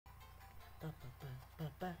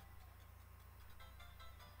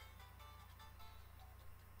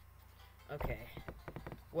Okay.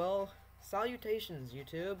 Well, salutations,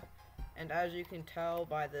 YouTube. And as you can tell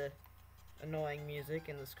by the annoying music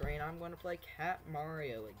in the screen, I'm going to play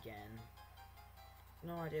Catmario again.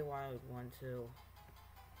 No idea why I would want to.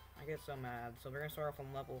 I get so mad. So we're going to start off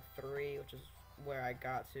on level 3, which is where I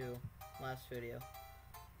got to last video.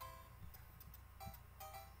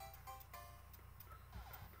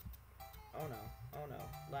 Oh no. Oh no.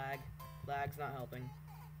 Lag. Lag's not helping.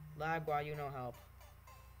 Lag while you know help.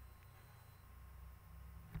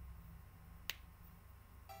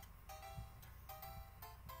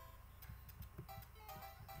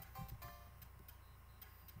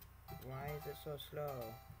 Why is it so slow?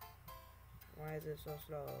 Why is it so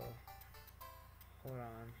slow? Hold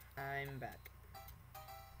on. I'm back.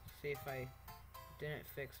 See if I didn't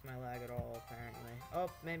fix my lag at all, apparently. Oh,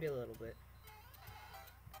 maybe a little bit.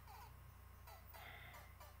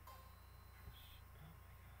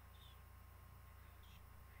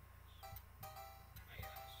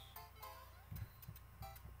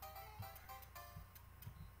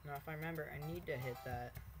 Now, if I remember, I need to hit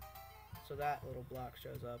that so that little block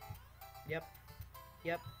shows up. Yep.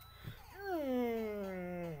 Yep.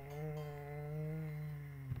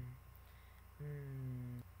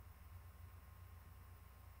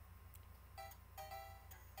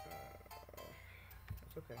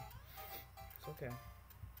 It's okay. It's okay.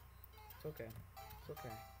 It's okay. It's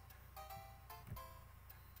okay.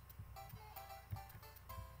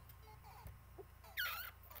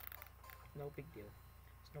 No big deal.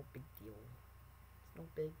 It's no big deal. It's no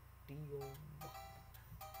big deal.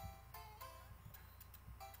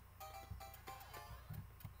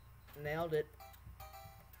 Nailed it.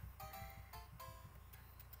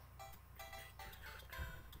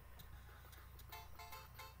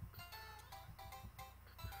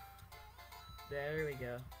 There we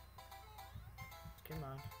go. Come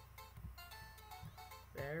on.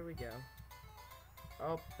 There we go.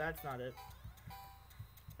 Oh, that's not it.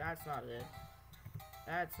 That's not it.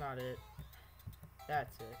 That's not it.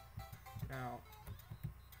 That's it. Now.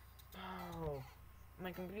 Oh.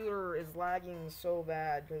 My computer is lagging so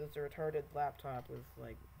bad because it's a retarded laptop with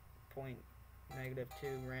like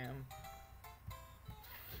 .-2 RAM.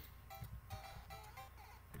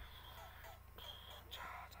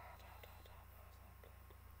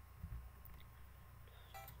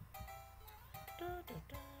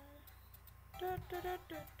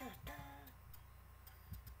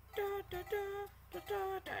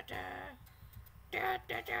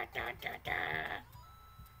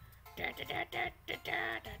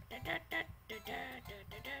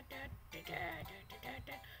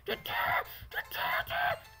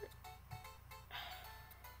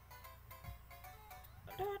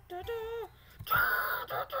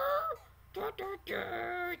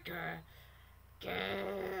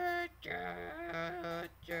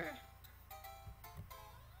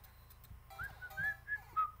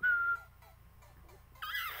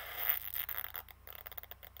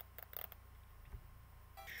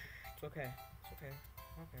 It's okay. It's okay.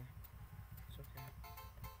 Okay. It's okay.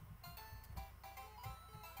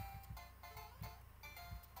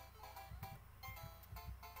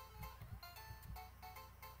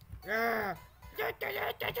 Ah!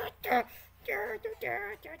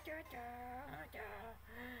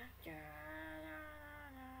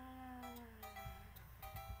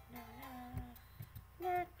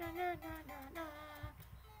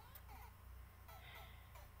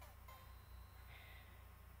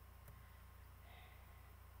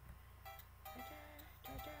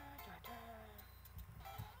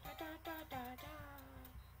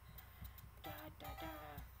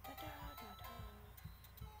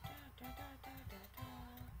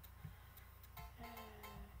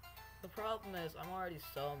 The problem is, I'm already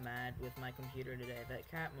so mad with my computer today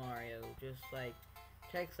that Catmario just like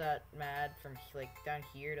takes that mad from like down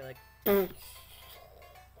here to like.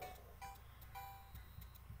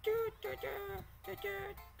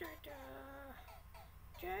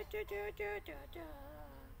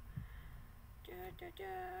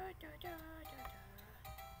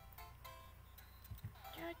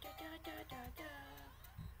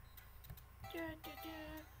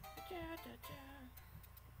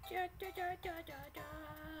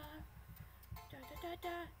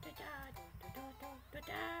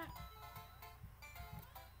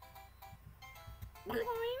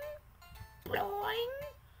 Blowing.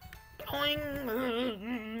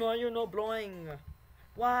 Why you no blowing?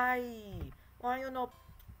 Why? Why you no?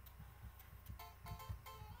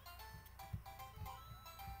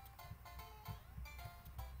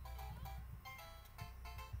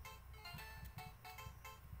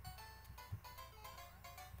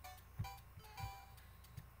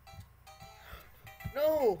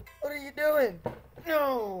 No! What are you doing?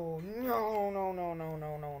 No! No, no, no, no,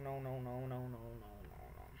 no, no, no, no, no, no, no, no, no.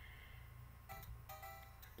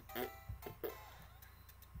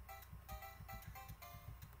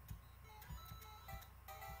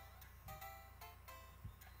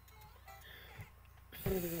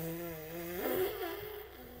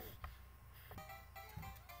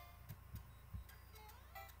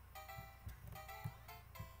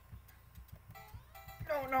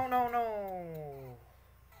 No, no, no, no.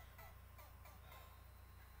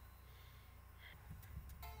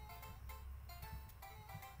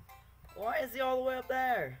 Why is he all the way up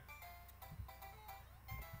there?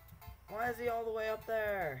 Why is he all the way up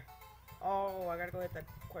there? Oh, I gotta go hit that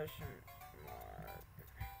question mark.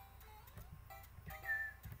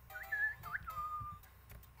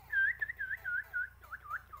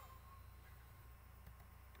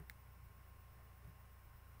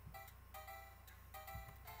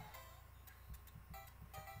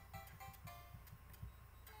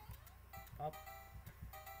 Up.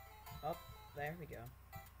 Up. There we go.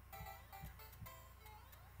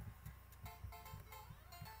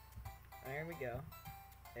 There we go.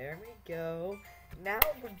 There we go. Now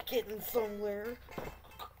we're getting somewhere.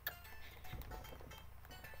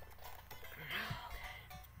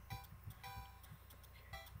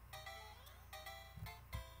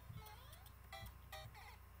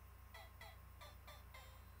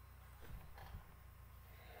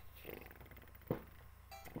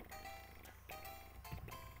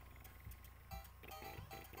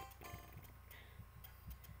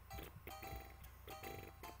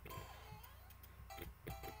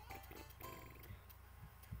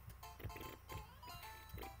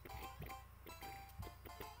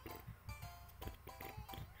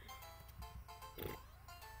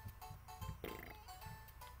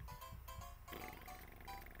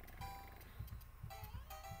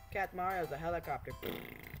 Catmario's a helicopter.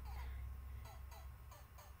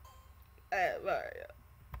 Hey, Mario.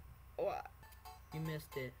 What? You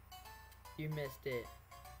missed it. You missed it.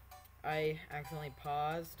 I accidentally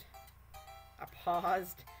paused. I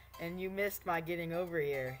paused, and you missed my getting over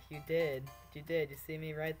here. You did. You did. You see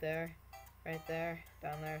me right there? Right there?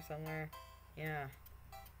 Down there somewhere? Yeah.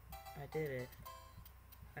 I did it.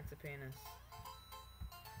 That's a penis.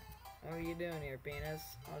 What are you doing here, penis?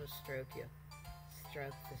 I'll just stroke you.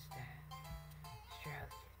 Stroke the stat. Stroke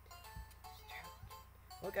it. Stroke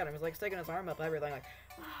it. Look at him. He's like sticking his arm up everything like,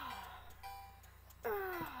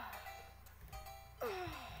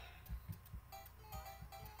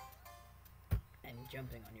 and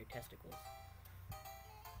jumping on your testicles.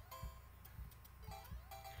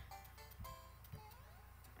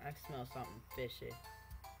 I smell something fishy.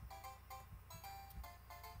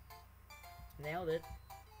 Nailed it.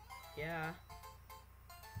 Yeah.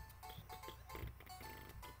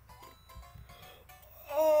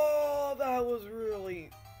 Oh, that was really,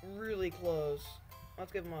 really close.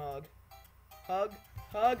 Let's give him a hug. Hug.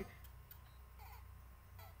 Hug.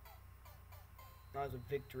 That was a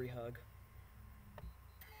victory hug.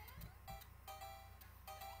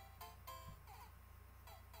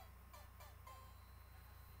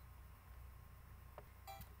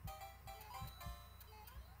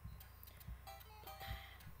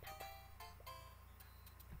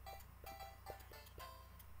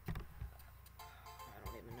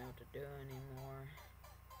 To do anymore.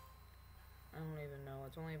 I don't even know.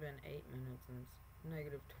 It's only been 8 minutes and it's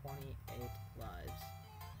negative 28 lives.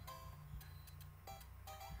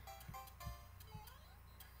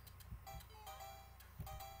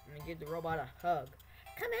 I'm gonna give the robot a hug.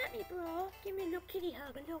 Come at me, bro. Give me a little kitty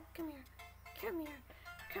hug. A little, come here. Come here.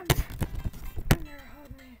 Come here. Come here,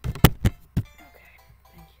 hug me. Okay,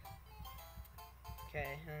 thank you.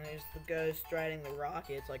 Okay, and there's the ghost riding the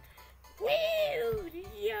rocket. It's like, woo!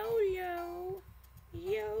 Yo-yo!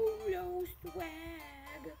 YOLO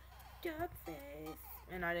swag! Duck face!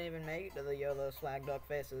 And I didn't even make it to the YOLO swag duck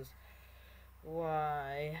faces.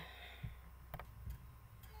 Why?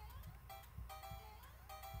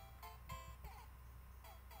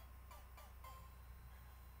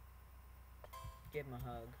 Give him a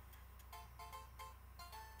hug.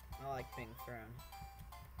 I like being thrown.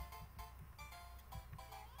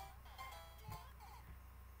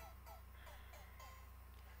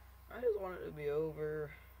 I just want it to be over.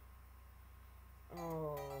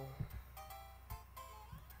 Oh.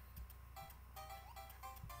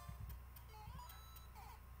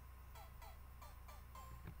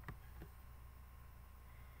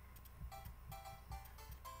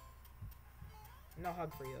 No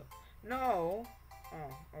hug for you. No!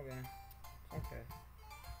 Oh, okay. Okay.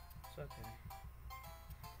 It's okay.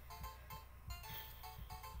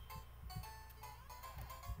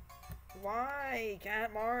 Why,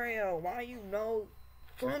 Cat Mario? Why you know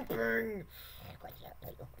jumping?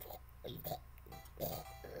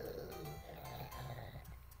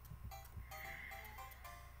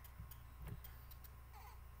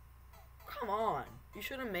 Come on, you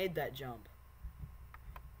should have made that jump.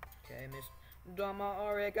 Okay, Miss Domo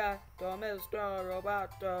Arigato, Mr.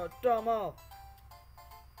 Roboto, Domo.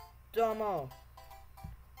 Domo.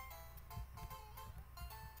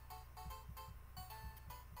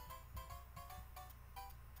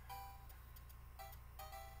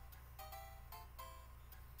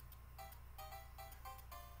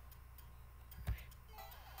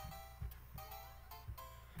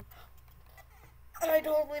 I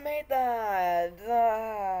totally made that!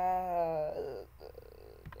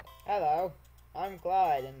 Hello, I'm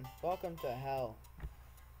Clyde, and welcome to hell.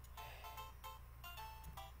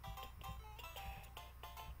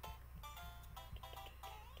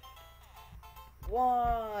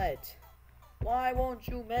 What? Why won't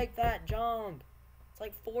you make that jump? It's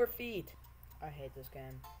like 4 feet. I hate this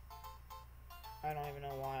game. I don't even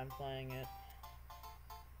know why I'm playing it.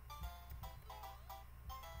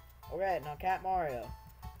 Alright, now Cat Mario,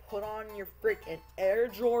 put on your freaking Air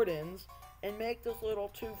Jordans and make this little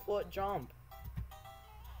 2-foot jump.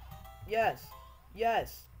 Yes,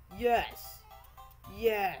 yes, yes,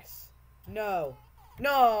 yes, no, no,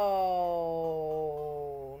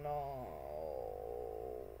 no.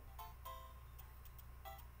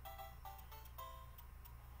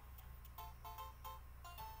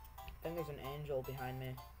 I think there's an angel behind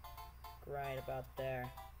me, right about there.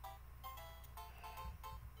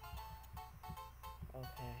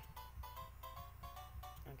 Okay.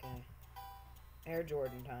 Okay. Air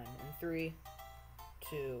Jordan time. In 3,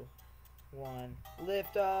 2, 1.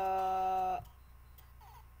 Lift up!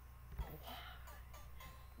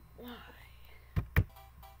 Why?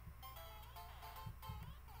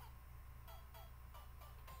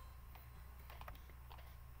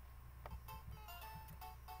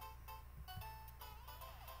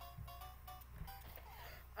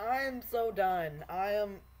 I am so done. I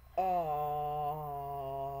am...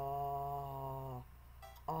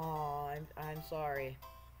 I'm sorry.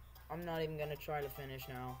 I'm not even gonna try to finish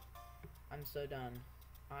now. I'm so done.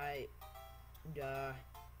 Bye!